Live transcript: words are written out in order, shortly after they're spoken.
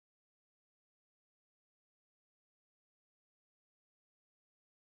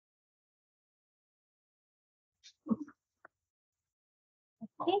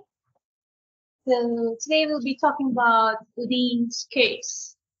Okay, so today we'll be talking about Undine's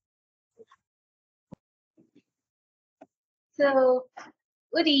case. So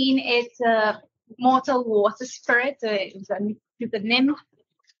Undine is a mortal water spirit, it's a nymph,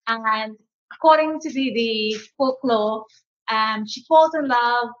 and according to the folklore, she falls in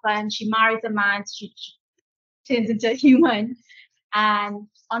love and she marries a man, she turns into a human. And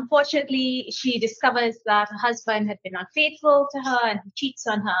unfortunately, she discovers that her husband had been unfaithful to her and he cheats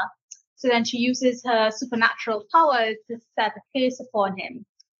on her. So then she uses her supernatural powers to set a curse upon him.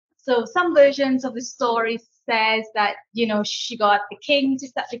 So some versions of the story says that, she got the king to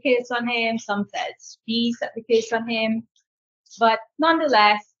set the curse on him. Some says she set the curse on him. But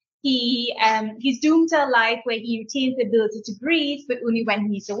nonetheless, he's doomed to a life where he retains the ability to breathe, but only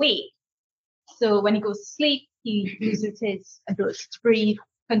when he's awake. So when he goes to sleep, he loses his ability to breathe,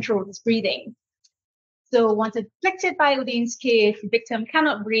 control his breathing. So once afflicted by Undine's case, the victim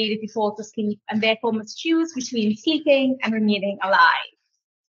cannot breathe if he falls asleep and therefore must choose between sleeping and remaining alive.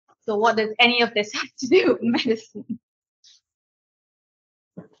 So what does any of this have to do with medicine?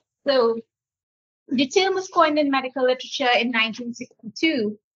 So the term was coined in medical literature in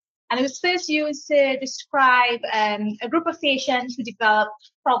 1962, and it was first used to describe a group of patients who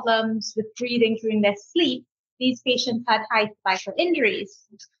developed problems with breathing during their sleep. These patients had high cervical injuries.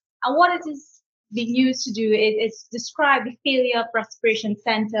 And what it is being used to do is describe the failure of respiration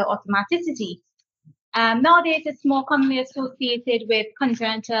center automaticity. Nowadays, it's more commonly associated with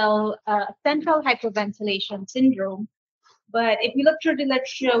congenital central hyperventilation syndrome. But if we look through the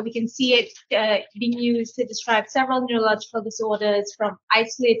literature, we can see it being used to describe several neurological disorders, from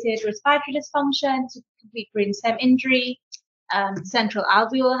isolated respiratory dysfunction to complete brainstem injury, central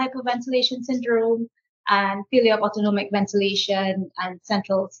alveolar hyperventilation syndrome, and failure of autonomic ventilation and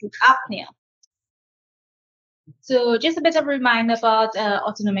central sleep apnea. So just a bit of a reminder about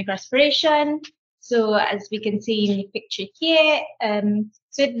autonomic respiration. So as we can see in the picture here,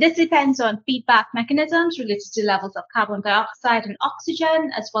 so this depends on feedback mechanisms related to levels of carbon dioxide and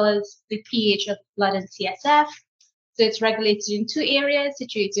oxygen, as well as the pH of blood and CSF. So it's regulated in two areas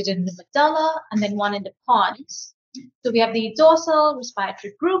situated in the medulla and then one in the pons. So we have the dorsal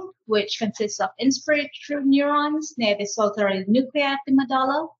respiratory group, which consists of inspiratory neurons near the solitary nuclei of the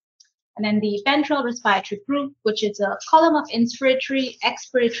medulla. And then the ventral respiratory group, which is a column of inspiratory,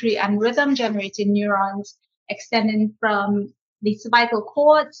 expiratory, and rhythm-generating neurons extending from the cervical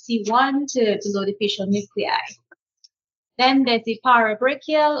cord, C1, to below the facial nuclei. Then there's the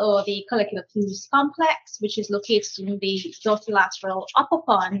parabrachial, or the collicular fluid complex, which is located in the dorsolateral upper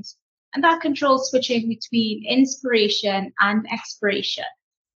pons, and that controls switching between inspiration and expiration.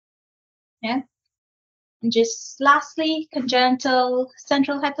 Yeah. And just lastly, congenital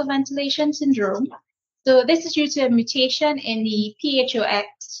central hyperventilation syndrome. So this is due to a mutation in the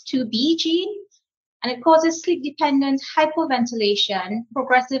PHOX2B gene, and it causes sleep-dependent hypoventilation,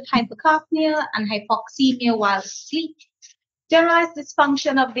 progressive hypercapnia, and hypoxemia while asleep. Generalized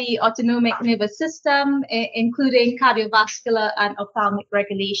dysfunction of the autonomic nervous system, including cardiovascular and ophthalmic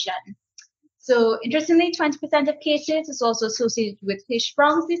regulation. So interestingly, 20% of cases is also associated with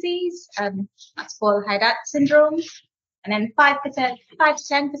Hirschsprung's disease, that's called Hydat syndrome. And then 5% to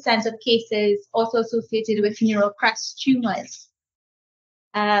 10% of cases also associated with neural crest tumors.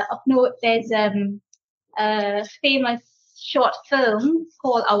 Of note, there's a famous short film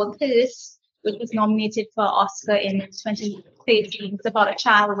called Our Curse, which was nominated for Oscar in 2013. It's about a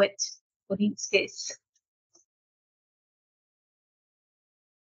child with Undine case.